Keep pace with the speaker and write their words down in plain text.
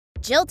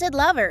jilted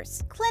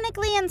lovers,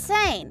 clinically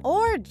insane,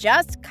 or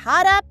just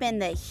caught up in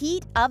the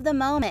heat of the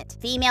moment.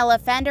 Female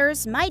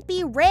offenders might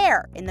be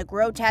rare in the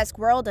grotesque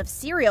world of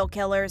serial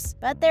killers,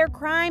 but their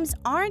crimes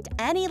aren't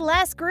any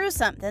less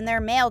gruesome than their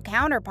male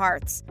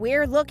counterparts.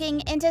 We're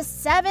looking into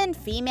 7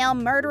 female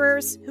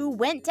murderers who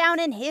went down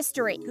in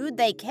history. Who'd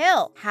they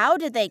kill? How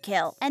did they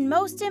kill? And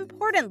most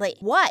importantly,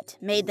 what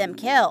made them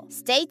kill?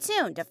 Stay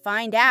tuned to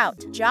find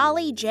out.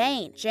 Jolly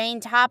Jane. Jane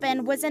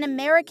Toppin was an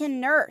American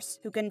nurse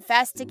who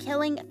confessed to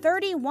killing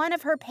 31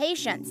 of her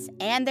patients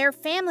and their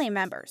family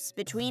members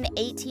between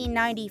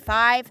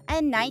 1895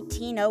 and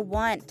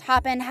 1901.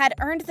 Toppin had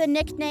earned the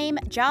nickname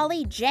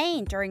Jolly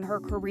Jane during her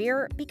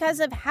career because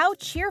of how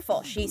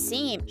cheerful she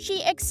seemed.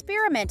 She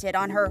experimented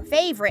on her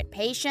favorite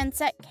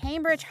patients at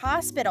Cambridge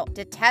Hospital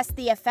to test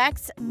the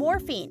effects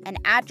morphine and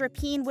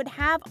atropine would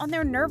have on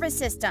their nervous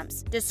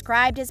systems.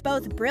 Described as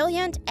both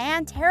brilliant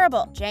and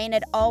terrible, Jane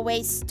had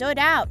always stood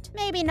out.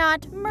 Maybe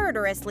not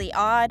murderously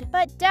odd,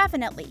 but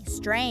definitely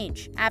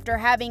strange. After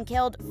having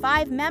killed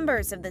 5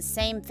 members of the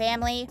same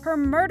family, her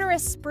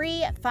murderous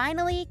spree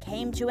finally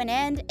came to an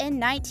end in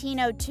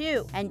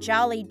 1902, and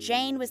Jolly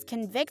Jane was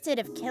convicted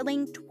of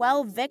killing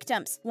 12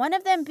 victims, one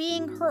of them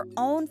being her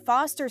own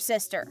foster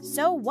sister.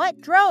 So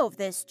what drove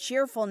this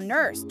cheerful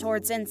nurse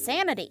towards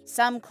insanity?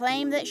 Some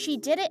claim that she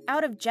did it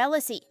out of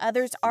jealousy,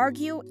 others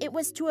argue it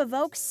was to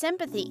evoke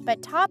sympathy,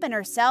 but Toppin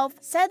herself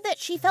said that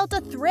she felt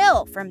a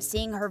thrill from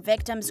seeing her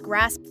victims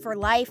grasp for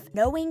life,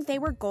 knowing they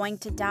were going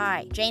to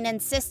die. Jane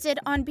insisted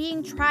on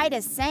being tried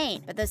as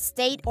sane, but the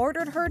state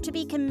ordered her to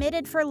be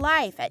committed for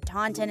life at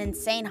Taunton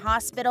Insane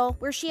Hospital,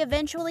 where she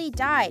eventually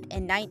died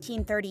in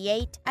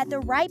 1938 at the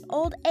ripe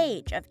old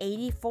age of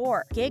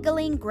 84.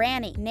 Giggling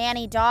Granny.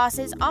 Nanny Doss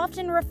is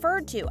often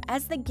referred to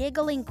as the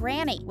Giggling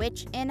Granny,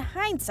 which, in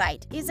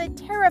hindsight, is a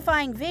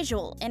terrifying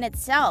visual in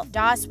itself.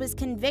 Doss was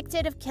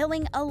convicted of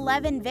killing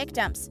 11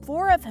 victims,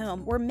 4 of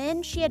whom were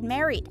men she had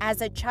married.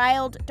 As a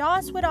child,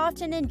 Doss would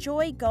often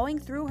enjoy going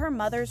through her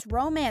mother's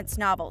romance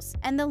novels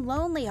and the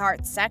Lonely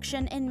Hearts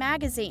section in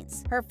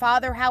magazines. Her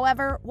father,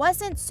 however,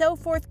 wasn't so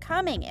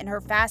forthcoming in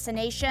her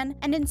fascination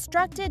and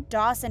instructed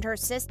Doss and her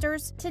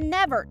sisters to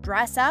never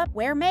dress up,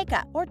 wear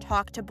makeup, or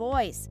talk to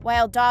boys.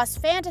 While Doss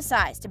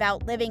fantasized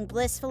about living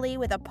blissfully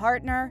with a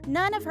partner,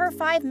 none of her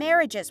 5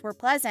 marriages were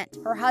pleasant.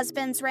 Her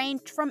husbands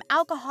ranged from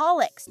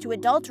alcoholics to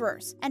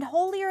adulterers and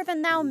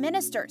holier-than-thou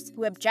ministers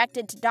who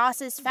objected to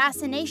Doss's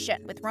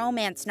fascination with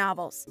romance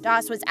novels.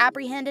 Doss was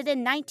apprehended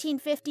in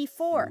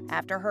 1954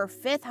 after her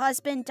 5th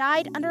husband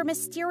died under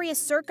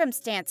mysterious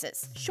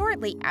circumstances,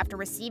 shortly after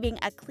receiving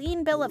a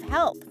clean bill of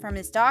health from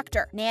his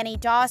doctor. Nanny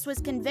Doss was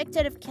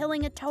convicted of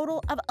killing a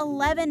total of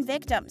 11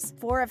 victims,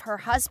 4 of her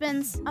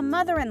husbands, a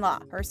mother-in-law,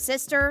 her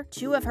sister,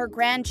 2 of her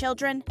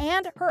grandchildren,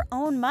 and her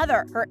own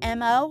mother. Her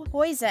MO?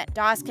 Poison.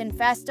 Doss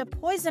confessed to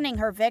poisoning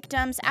her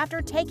victims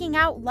after taking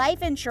out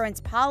life insurance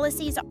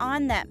policies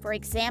on them. For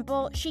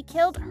example, she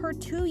killed her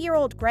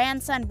 2-year-old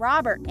grandson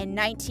Robert in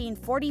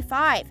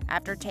 1945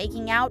 after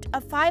taking out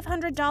a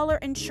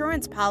 $500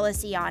 insurance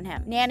policy on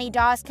him. Nanny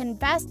Doss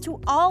confessed to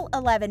all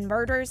 11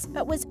 murders,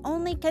 but was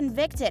only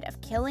convicted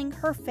of killing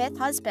her 5th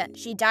husband.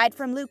 She died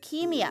from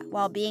leukemia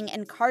while being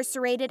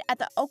incarcerated at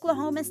the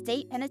Oklahoma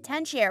State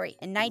Penitentiary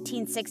in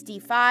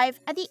 1965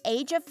 at the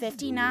age of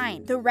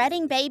 59. The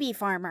Redding baby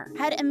farmer.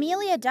 Had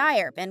Amelia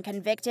Dyer been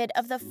convicted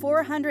of the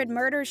 400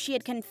 murders she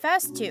had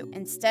confessed to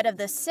instead of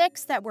the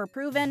 6 that were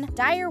proven,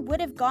 Dyer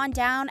would have gone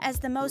down as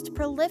the most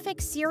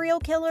prolific serial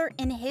killer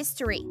in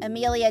history.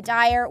 Amelia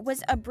Dyer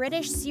was a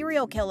British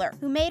serial killer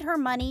who made her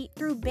money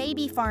through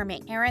baby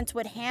farming. Parents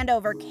would hand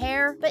over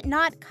care, but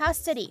not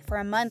custody for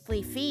a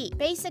monthly fee.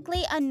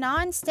 Basically, a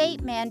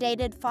non-state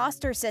mandated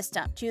foster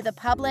system. To the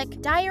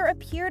public, Dyer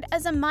appeared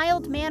as a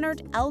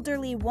mild-mannered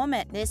elderly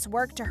woman. This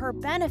worked to her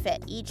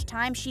benefit each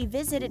time she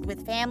visited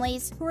with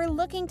families who were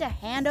looking to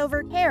hand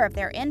over care of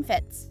their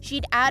infants.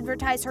 She'd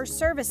advertise her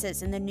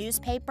services in the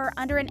newspaper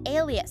under an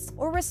alias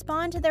or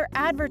respond to their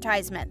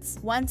advertisements.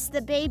 Once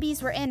the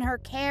babies were in her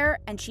care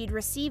and she'd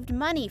received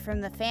money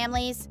from the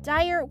families,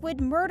 Dyer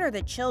would murder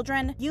the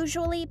children,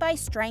 usually by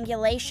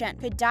strangulation.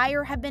 Could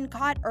Dyer have been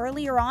caught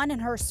earlier on in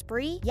her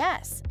spree?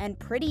 Yes, and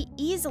pretty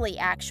easily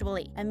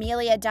actually.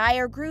 Amelia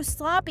Dyer grew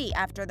sloppy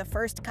after the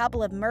first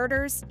couple of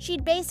murders.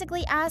 She'd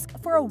basically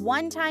ask for a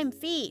one-time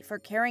fee for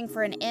caring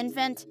for an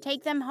infant,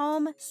 take them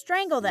home,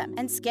 strangle them,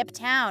 and skip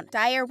town.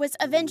 Dyer was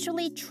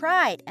eventually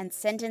tried and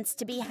sentenced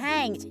to be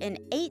hanged in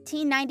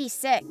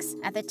 1896.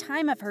 At the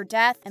time of her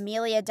death,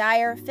 Amelia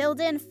Dyer filled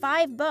in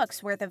 5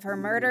 books worth of her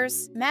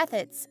murders,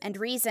 methods, and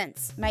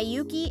reasons.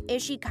 Mayuki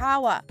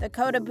Ishikawa. The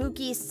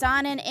Kotobuki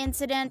Sanin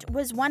incident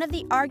was one of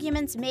the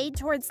arguments made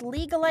towards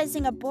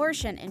legalizing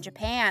abortion in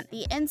Japan.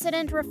 The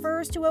incident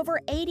refers to over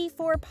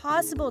 84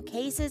 possible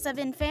cases of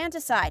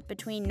infanticide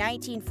between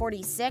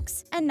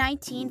 1946 and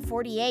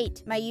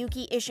 1948.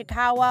 Mayuki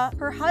Ishikawa,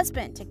 her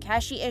husband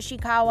Takeshi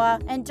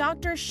Ishikawa, and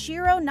Dr.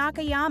 Shiro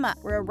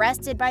Nakayama were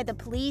arrested by the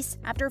police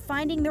after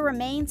finding the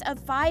remains of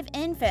 5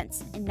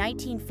 infants in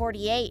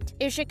 1948.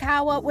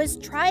 Ishikawa was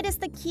tried as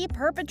the key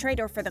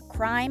perpetrator for the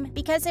crime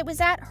because it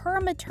was at her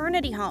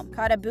maternity home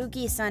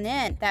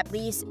Kotobuki-sanin that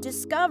police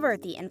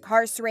discovered the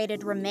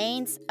incarcerated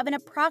remains of an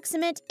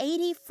approximate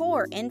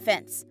 84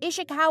 infants.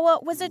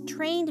 Ishikawa was a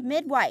trained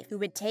midwife who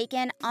would take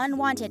in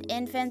unwanted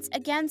infants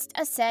against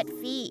a set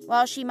fee.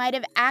 While she might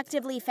have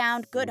actively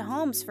found good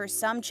homes for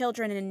some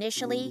children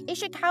initially,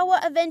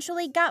 Ishikawa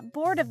eventually got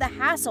bored of the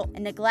hassle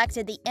and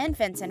neglected the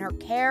infants in her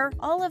care,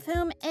 all of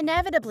whom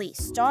inevitably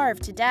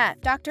starved to death.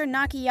 Dr.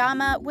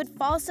 Nakayama would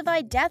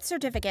falsify death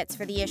certificates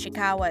for the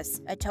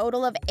Ishikawas. A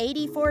total of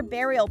 84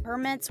 burial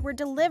permits were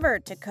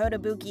delivered to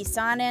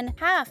Kotobuki-sanin,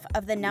 half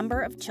of the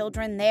number of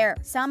children there.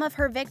 Some of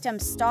her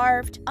victims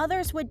starved,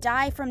 others would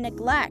die from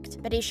neglect,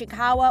 but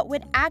Ishikawa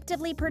would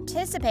actively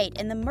participate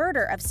in the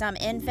murder of some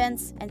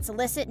infants and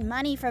solicit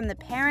money from the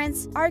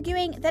parents,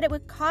 arguing that it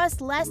would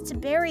cost less to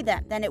bury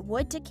them than it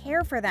would to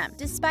care for them.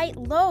 Despite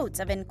loads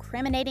of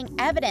incriminating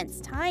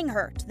evidence tying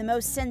her to the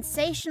most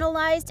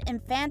sensationalized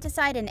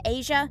infanticide in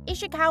Asia,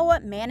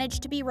 Ishikawa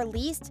managed to be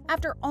released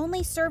after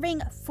only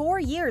serving 4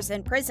 years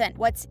in prison.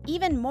 What's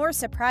even more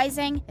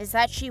surprising is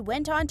that she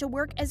went on to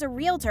work as a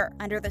realtor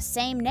under the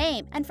same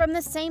name and from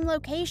the same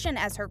location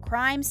as her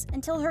crimes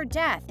until her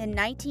death in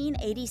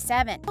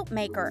 1987.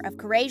 Maker of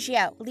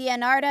Correggio,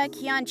 Leonarda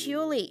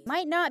Cianciulli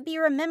might not be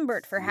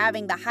remembered for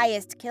having the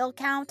highest kill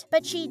count,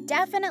 but she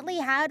definitely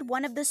had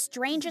one of the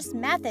strangest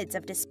methods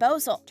of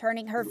disposal,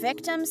 turning her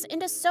victims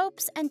into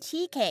soaps and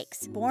tea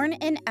cakes. Born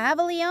in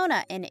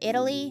Avigliona in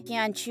Italy,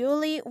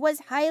 Cianciulli was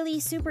highly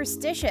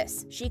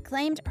superstitious. She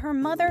claimed her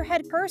mother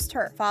had cursed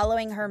her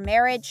following her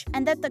marriage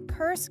and that the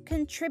curse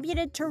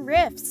contributed to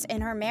rifts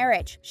in her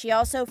marriage. She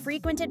also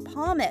frequented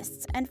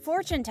palmists and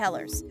fortune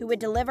tellers who would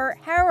deliver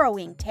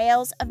harrowing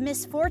tales of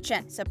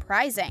misfortune.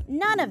 Surprising.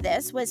 None of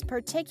this was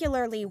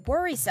particularly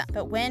worrisome,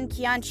 but when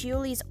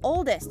Cianciulli's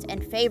oldest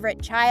and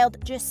favorite child,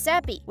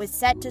 Giuseppe, was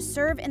set to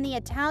serve in the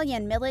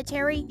Italian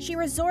military, she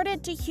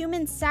resorted to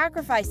human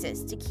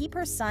sacrifices to keep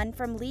her son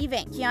from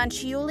leaving.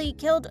 Cianciulli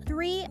killed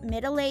 3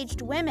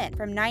 middle-aged women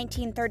from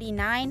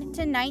 1939 to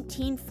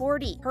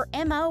 1940. Her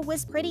MO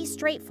was pretty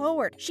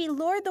straightforward. She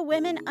lured the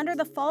women under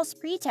the false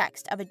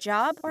pretext of a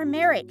job or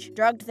marriage,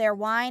 drugged their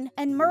wine,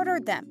 and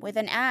murdered them with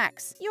an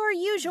axe. Your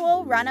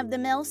usual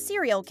run-of-the-mill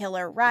serial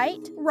killer,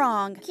 right?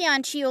 Wrong.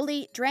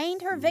 Cianciulli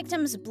drained her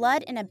victims'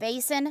 blood in a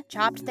basin,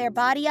 chopped their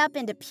body up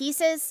into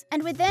pieces,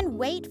 and would then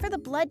wait for the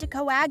blood to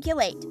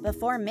coagulate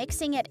before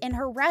mixing it in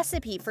her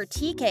recipe for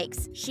tea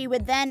cakes. She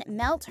would then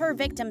melt her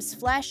victims'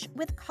 flesh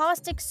with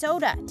caustic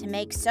soda to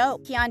make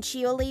soap.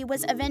 Cianciulli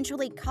was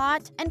eventually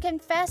caught and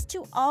confessed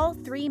to all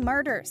 3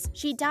 murders.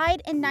 She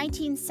died in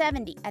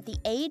 1970 at the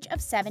age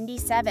of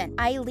 77.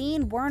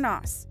 Eileen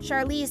Wuornos.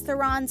 Charlize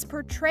Theron's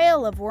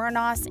portrayal of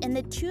Wuornos in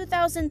the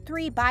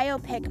 2003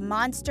 biopic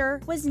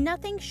Monster was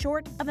nothing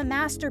short of a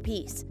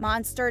masterpiece.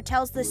 Monster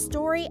tells the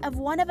story of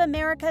one of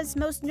America's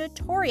most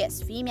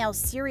notorious female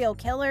serial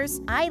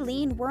killers,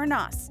 Eileen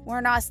Wuornos.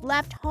 Wuornos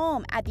left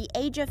home at the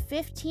age of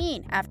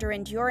 15 after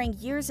enduring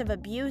years of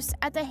abuse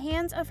at the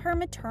hands of her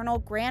maternal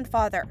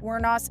grandfather.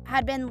 Wuornos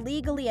had been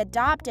legally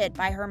adopted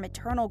by her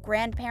maternal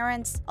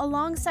grandparents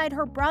alongside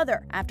her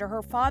brother after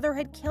her father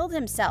had killed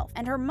himself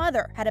and her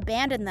mother had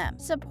abandoned them.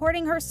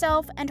 Supporting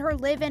herself and her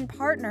live-in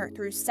partner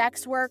through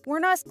sex work,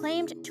 Wuornos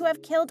claimed to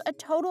have killed a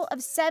total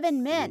of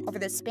 7 men over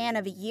the span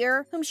of a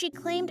year whom she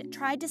claimed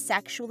tried to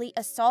sexually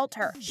assault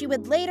her. She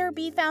would later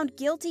be found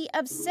guilty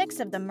of 6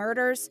 of the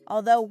murders,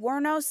 although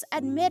Wuornos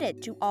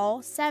admitted to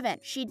all 7.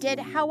 She did,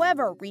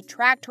 however,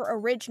 retract her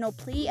original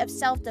plea of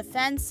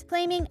self-defense,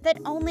 claiming that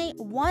only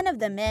one of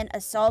the men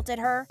assaulted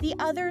her, the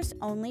others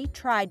only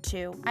tried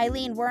to.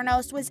 Eileen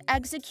Wuornos was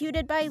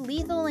executed by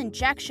lethal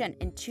injection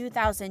in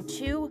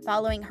 2002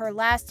 following her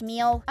last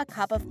meal, a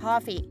cup of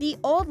coffee. The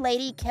Old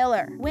Lady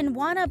Killer. When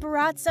Juana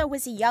Barraza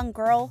was a young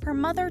girl, her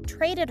mother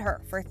traded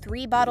her for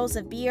 3 bottles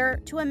of beer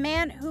to a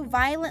man who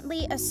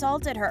violently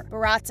assaulted her.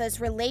 Barraza's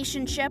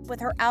relationship with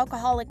her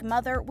alcoholic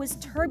mother was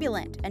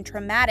turbulent and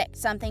traumatic,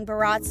 something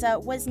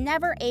Barraza was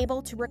never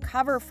able to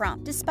recover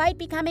from. Despite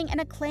becoming an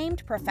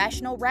acclaimed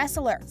professional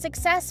wrestler,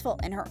 successful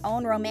in her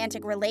own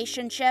romantic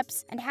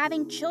relationships, and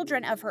having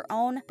children of her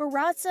own,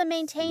 Barraza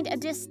maintained a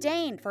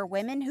disdain for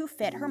women who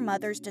fit her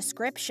mother's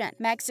description.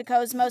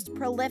 Mexico's most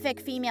prolific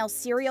female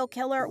serial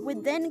killer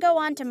would then go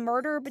on to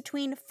murder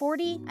between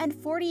 40 and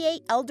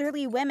 48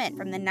 elderly women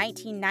from the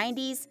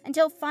 1990s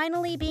until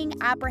finally being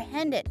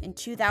apprehended in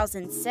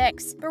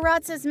 2006.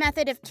 Barraza's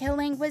method of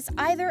killing was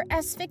either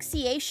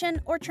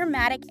asphyxiation or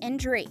traumatic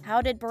injury.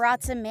 How did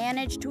Barraza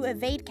manage to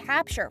evade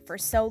capture for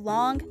so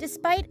long?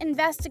 Despite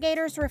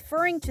investigators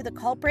referring to the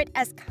culprit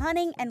as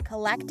cunning and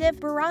collective,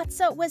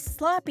 Barraza was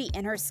sloppy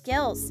in her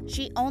skills.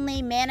 She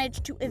only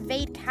managed to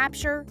evade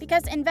capture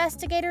because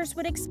investigators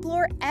would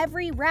explore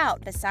every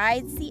route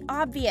besides the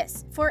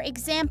obvious. For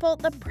example,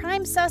 the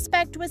prime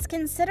suspect was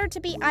considered to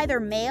be either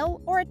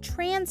male or a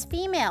trans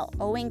female,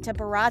 owing to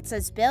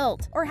Barraza's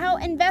build, or how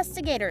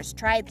investigators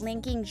tried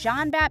linking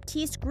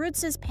Jean-Baptiste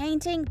Greuze's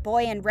painting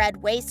Boy in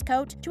Red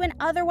Waistcoat to an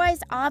otherwise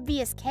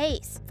obvious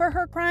case. For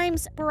her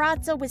crimes,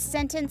 Barraza was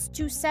sentenced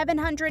to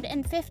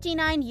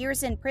 759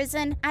 years in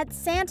prison at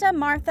Santa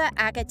Martha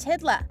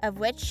Acatitla, of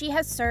which she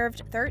has served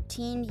served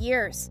 13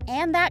 years.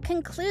 And that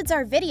concludes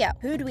our video.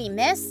 Who'd we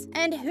miss?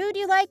 And who'd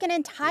you like an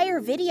entire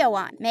video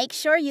on? Make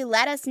sure you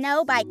let us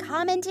know by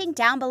commenting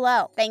down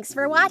below. Thanks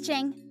for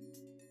watching!